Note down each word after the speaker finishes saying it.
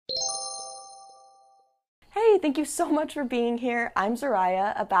Hey, thank you so much for being here. I'm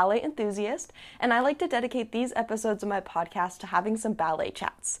Zariah, a ballet enthusiast, and I like to dedicate these episodes of my podcast to having some ballet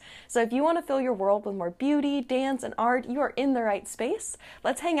chats. So if you want to fill your world with more beauty, dance, and art, you are in the right space.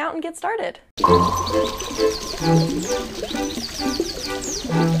 Let's hang out and get started.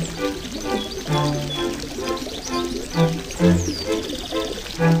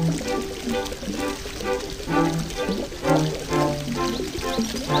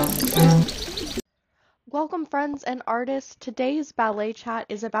 Welcome friends and artists. Today's ballet chat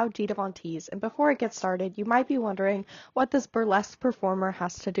is about Dita Von Teese, and before it gets started, you might be wondering what this burlesque performer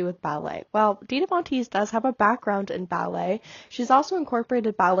has to do with ballet. Well, Dita Von Teese does have a background in ballet. She's also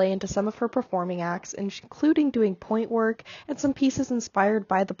incorporated ballet into some of her performing acts, including doing point work and some pieces inspired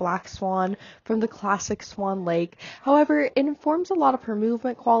by the Black Swan from the classic Swan Lake. However, it informs a lot of her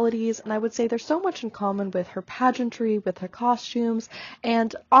movement qualities, and I would say there's so much in common with her pageantry, with her costumes,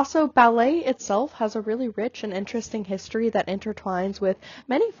 and also ballet itself has a really rich and interesting history that intertwines with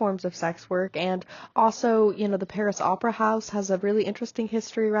many forms of sex work, and also, the Paris Opera House has a really interesting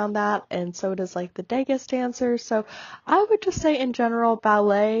history around that, and so does like the Degas dancers. So I would just say in general,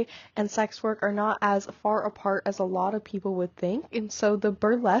 ballet and sex work are not as far apart as a lot of people would think, and so the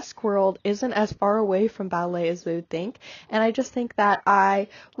burlesque world isn't as far away from ballet as they would think, and I just think that I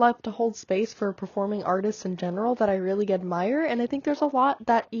love to hold space for performing artists in general that I really admire, and I think there's a lot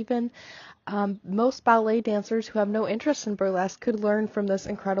that even most ballet dancers who have no interest in burlesque could learn from this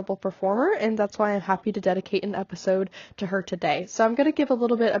incredible performer, and that's why I'm happy to dedicate an episode to her today. So I'm going to give a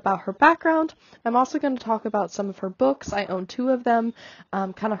little bit about her background. I'm also going to talk about some of her books. I own 2 of them,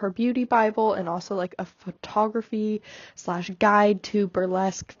 kind of her beauty Bible and also like a photography / guide to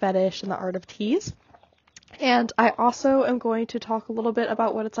burlesque, fetish, and the art of tease. And I also am going to talk a little bit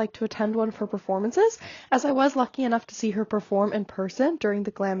about what it's like to attend one of her performances, as I was lucky enough to see her perform in person during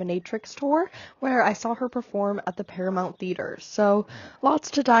the Glaminatrix tour, where I saw her perform at the Paramount Theater. So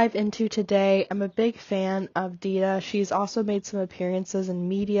lots to dive into today. I'm a big fan of Dita. She's also made some appearances in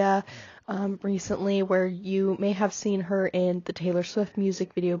media recently, where you may have seen her in the Taylor Swift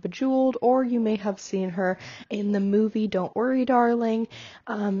music video Bejeweled, or you may have seen her in the movie Don't Worry Darling.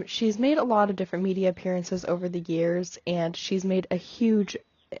 She's made a lot of different media appearances over the years, and she's made a huge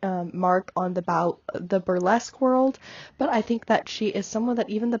mark on the burlesque world, but I think that she is someone that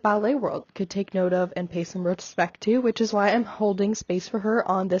even the ballet world could take note of and pay some respect to, which is why I'm holding space for her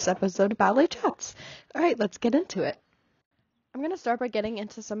on this episode of Ballet Chats. Alright, let's get into it. I'm going to start by getting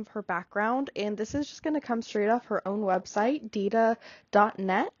into some of her background, and this is just going to come straight off her own website,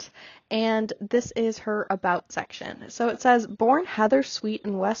 dita.net, and this is her About section. So it says, born Heather Sweet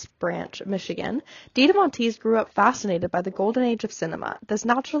in West Branch, Michigan, Dita Von Teese grew up fascinated by the golden age of cinema. This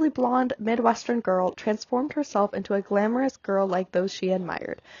naturally blonde Midwestern girl transformed herself into a glamorous girl like those she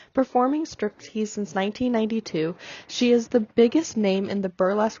admired. Performing striptease since 1992, she is the biggest name in the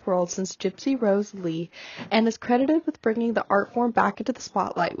burlesque world since Gypsy Rose Lee, and is credited with bringing the art form back into the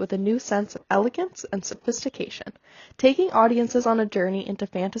spotlight with a new sense of elegance and sophistication. Taking audiences on a journey into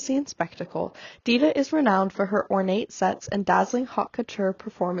fantasy and spectacle, Dita is renowned for her ornate sets and dazzling haute couture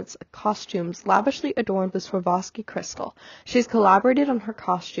performance costumes lavishly adorned with Swarovski crystal. She's collaborated on her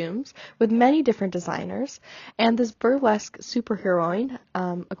costumes with many different designers, and this burlesque superheroine,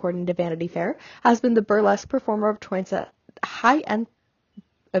 according to Vanity Fair, has been the burlesque performer of choice at high-end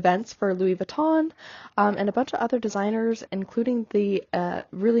events for Louis Vuitton, and a bunch of other designers, including the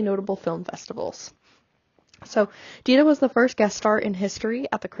really notable film festivals. So, Dita was the first guest star in history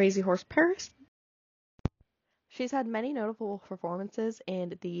at the Crazy Horse Paris. She's had many notable performances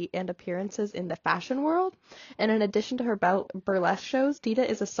and appearances in the fashion world, and in addition to her burlesque shows, Dita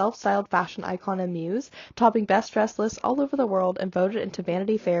is a self-styled fashion icon and muse, topping best dressed lists all over the world and voted into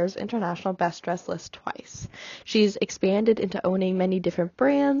Vanity Fair's International Best Dressed list twice. She's expanded into owning many different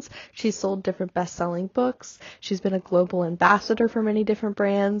brands, she's sold different best-selling books, she's been a global ambassador for many different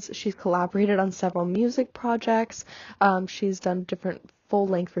brands, she's collaborated on several music projects, she's done different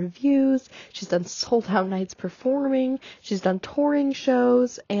full-length reviews, she's done sold-out nights performing, she's done touring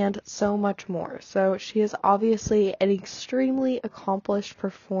shows, and so much more. So she is obviously an extremely accomplished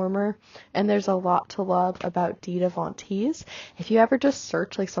performer, and there's a lot to love about Dita Von Teese. If you ever just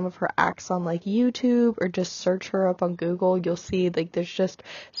search like some of her acts on like YouTube, or just search her up on Google, you'll see like there's just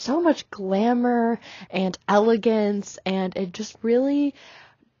so much glamour and elegance, and it just really,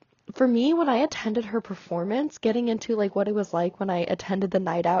 for me, when I attended her performance, getting into like what it was like when I attended the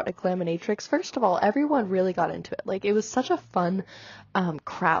night out at Glaminatrix, first of all, everyone really got into it. Like, it was such a fun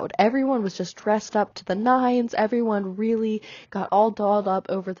crowd. Everyone was just dressed up to the nines. Everyone really got all dolled up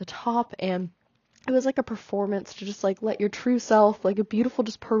over the top, and it was like a performance to just like let your true self, like a beautiful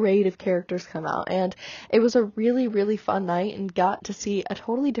just parade of characters come out. And it was a really, really fun night and got to see a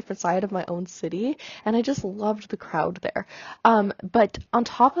totally different side of my own city. And I just loved the crowd there. But on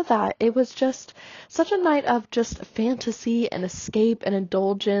top of that, it was just such a night of just fantasy and escape and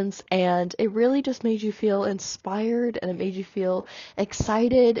indulgence. And it really just made you feel inspired, and it made you feel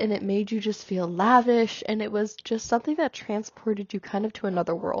excited, and it made you just feel lavish. And it was just something that transported you kind of to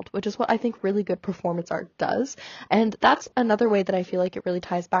another world, which is what I think really good performance art does. And that's another way that I feel like it really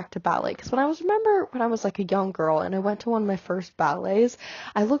ties back to ballet. Because remember when I was like a young girl and I went to one of my first ballets,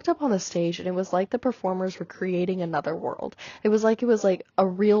 I looked up on the stage and it was like the performers were creating another world. It was like a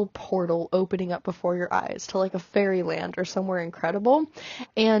real portal opening up before your eyes to like a fairyland or somewhere incredible.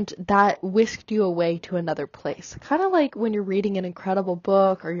 And that whisked you away to another place. Kind of like when you're reading an incredible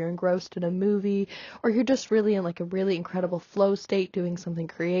book, or you're engrossed in a movie, or you're just really in like a really incredible flow state doing something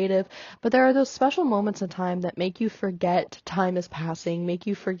creative. But there are those special moments in time that make you forget time is passing, make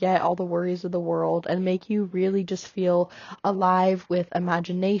you forget all the worries of the world, and make you really just feel alive with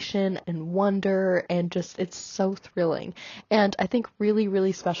imagination and wonder, and just it's so thrilling. And I think really,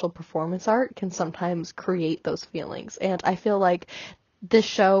 really special performance art can sometimes create those feelings. And I feel like this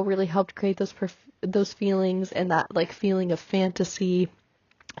show really helped create those feelings, and that like feeling of fantasy.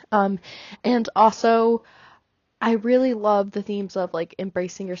 And also I really love the themes of like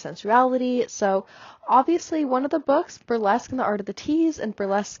embracing your sensuality. So obviously one of the books, Burlesque and the Art of the Tease, and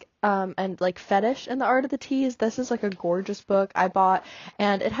Burlesque and like Fetish and the Art of the Tease, this is like a gorgeous book I bought,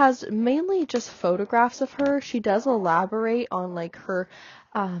 and it has mainly just photographs of her. She does elaborate on like her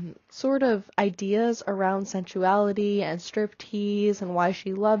sort of ideas around sensuality and striptease and why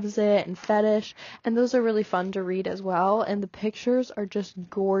she loves it and fetish, and those are really fun to read as well. And the pictures are just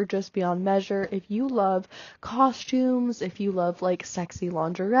gorgeous beyond measure. If you love costumes, if you love like sexy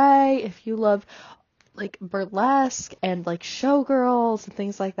lingerie, if you love like burlesque and like showgirls and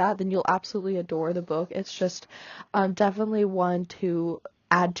things like that, then you'll absolutely adore the book. It's just definitely one to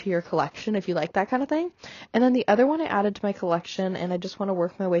add to your collection if you like that kind of thing. And then the other one I added to my collection, and I just want to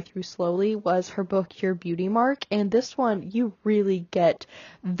work my way through slowly, was her book Your Beauty Mark. And this one, you really get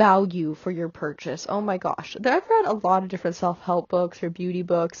value for your purchase. Oh my gosh. I've read a lot of different self-help books or beauty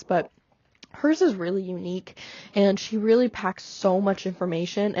books, but hers is really unique, and she really packs so much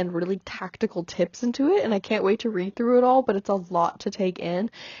information and really tactical tips into it, and I can't wait to read through it all, but it's a lot to take in.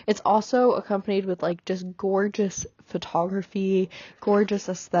 It's also accompanied with like just gorgeous photography, gorgeous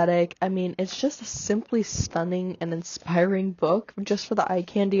aesthetic. I mean, it's just a simply stunning and inspiring book just for the eye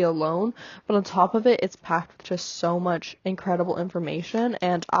candy alone, but on top of it, it's packed with just so much incredible information,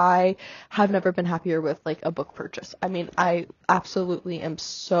 and I have never been happier with like a book purchase. I mean, I absolutely am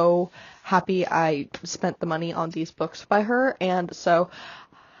so happy I spent the money on these books by her. And so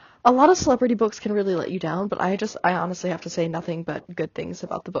a lot of celebrity books can really let you down, but I honestly have to say nothing but good things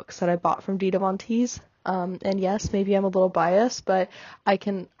about the books that I bought from Dita Von Teese. And yes, maybe I'm a little biased, but I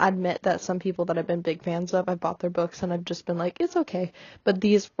can admit that some people that I've been big fans of, I've bought their books and I've just been like, it's okay. But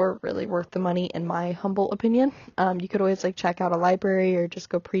these were really worth the money in my humble opinion. You could always like check out a library or just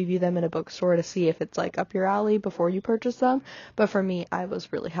go preview them in a bookstore to see if it's like up your alley before you purchase them. But for me, I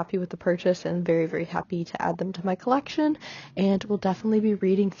was really happy with the purchase and very, very happy to add them to my collection, and will definitely be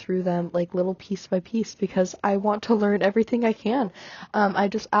reading through them like little piece by piece because I want to learn everything I can. I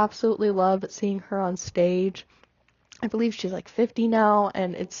just absolutely love seeing her on stage. I believe she's like 50 now,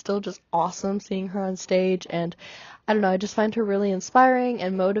 and it's still just awesome seeing her on stage. And I don't know, I just find her really inspiring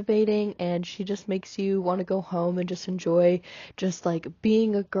and motivating, and she just makes you want to go home and just enjoy just like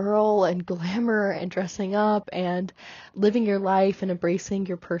being a girl and glamour and dressing up and living your life and embracing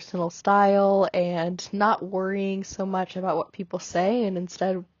your personal style and not worrying so much about what people say, and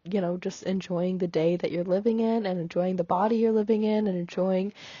instead, just enjoying the day that you're living in and enjoying the body you're living in and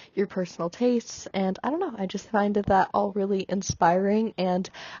enjoying your personal tastes. And I don't know, I just find that all really inspiring. And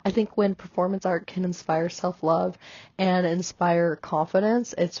I think when performance art can inspire self-love and inspire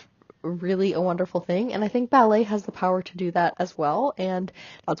confidence, it's really a wonderful thing. And I think ballet has the power to do that as well. And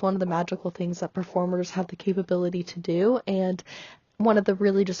that's one of the magical things that performers have the capability to do. And one of the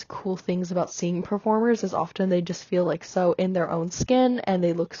really just cool things about seeing performers is often they just feel like so in their own skin and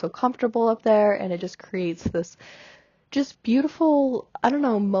they look so comfortable up there, and it just creates this just beautiful, I don't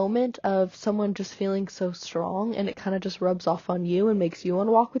know, moment of someone just feeling so strong, and it kind of just rubs off on you and makes you want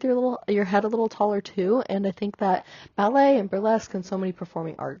to walk with your head a little taller too. And I think that ballet and burlesque and so many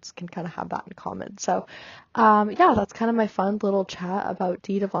performing arts can kind of have that in common. So yeah, that's kind of my fun little chat about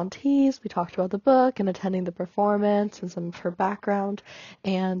Dita Von Teese. We talked about the book and attending the performance and some of her background,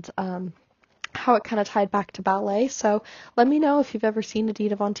 and how it kind of tied back to ballet. So let me know if you've ever seen a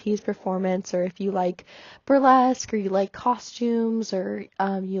Dita Von Teese performance, or if you like burlesque, or you like costumes, or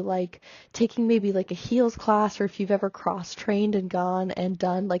you like taking maybe like a heels class, or if you've ever cross-trained and gone and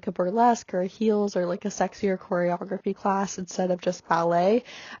done like a burlesque or a heels or like a sexier choreography class instead of just ballet.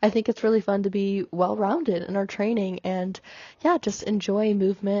 I think it's really fun to be well-rounded in our training, and yeah, just enjoy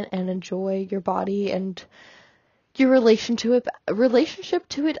movement and enjoy your body and your relationship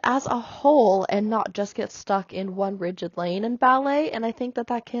to it as a whole, and not just get stuck in one rigid lane in ballet. And I think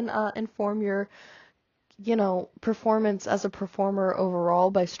that can inform your performance as a performer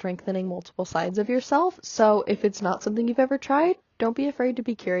overall by strengthening multiple sides of yourself. So if it's not something you've ever tried, don't be afraid to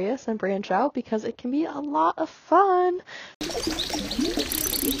be curious and branch out, because it can be a lot of fun.